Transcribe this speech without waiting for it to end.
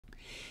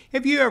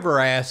Have you ever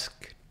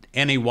asked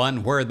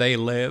anyone where they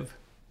live?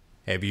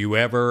 Have you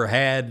ever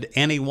had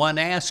anyone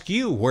ask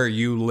you where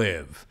you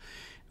live?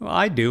 Well,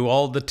 I do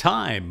all the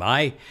time.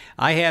 I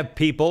have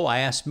people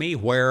ask me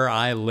where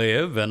I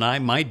live, and I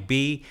might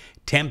be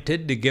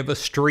tempted to give a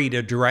street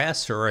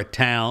address or a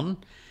town.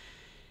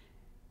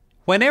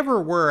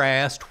 Whenever we're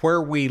asked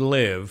where we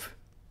live,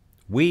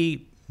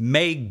 we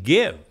may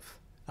give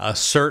a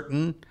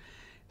certain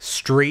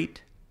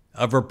street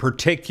of a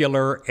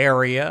particular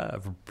area,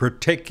 of a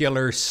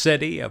particular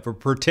city, of a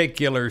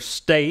particular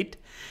state.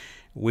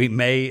 We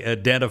may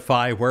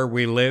identify where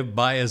we live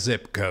by a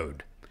zip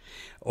code.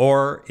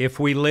 Or if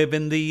we live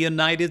in the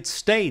United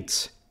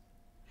States,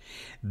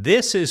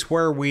 this is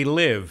where we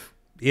live.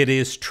 It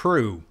is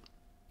true.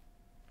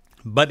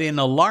 But in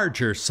a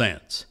larger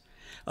sense,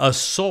 a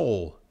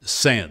soul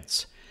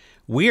sense,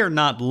 we are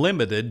not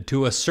limited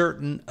to a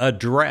certain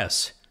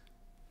address.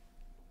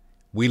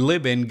 We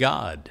live in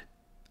God,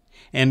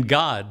 and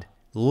God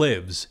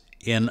lives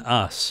in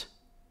us.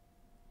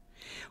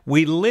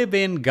 We live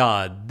in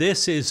God.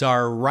 This is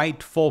our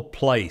rightful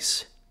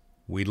place.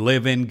 We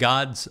live in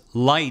God's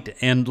light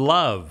and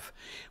love.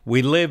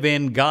 We live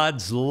in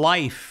God's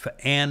life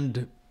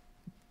and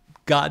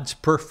God's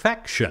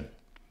perfection.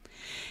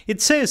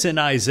 It says in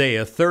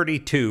Isaiah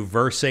 32,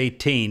 verse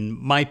 18,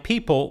 "My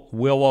people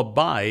will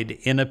abide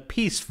in a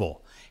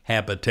peaceful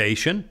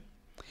habitation,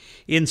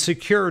 in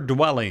secure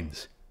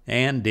dwellings,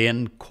 and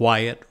in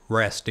quiet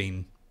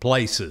resting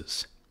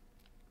places."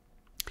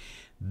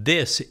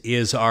 This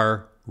is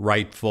our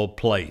rightful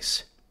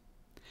place.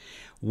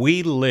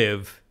 We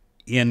live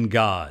in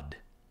God,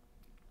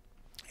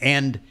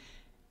 and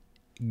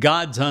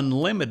God's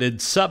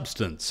unlimited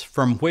substance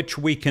from which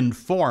we can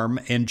form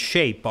and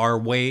shape our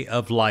way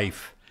of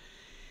life.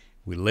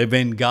 We live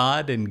in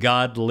God, and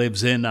God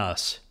lives in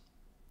us.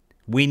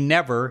 We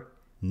never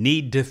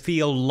need to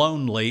feel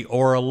lonely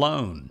or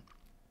alone.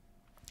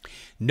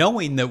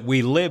 Knowing that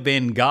we live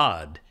in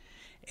God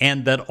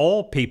and that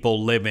all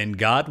people live in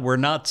God, we're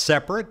not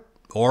separate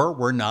or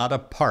we're not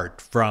apart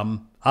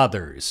from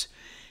others.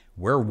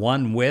 We're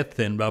one with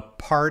and a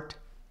part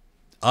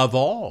of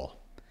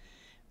all.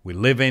 We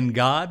live in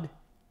God.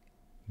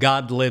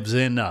 God lives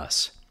in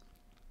us.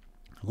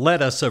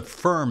 Let us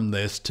affirm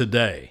this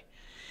today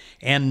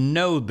and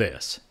know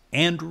this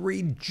and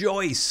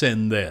rejoice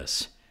in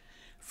this,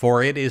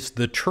 for it is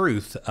the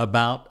truth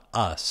about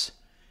us.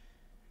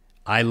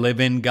 I live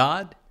in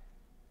God.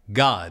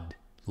 God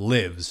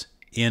lives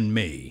in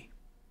me.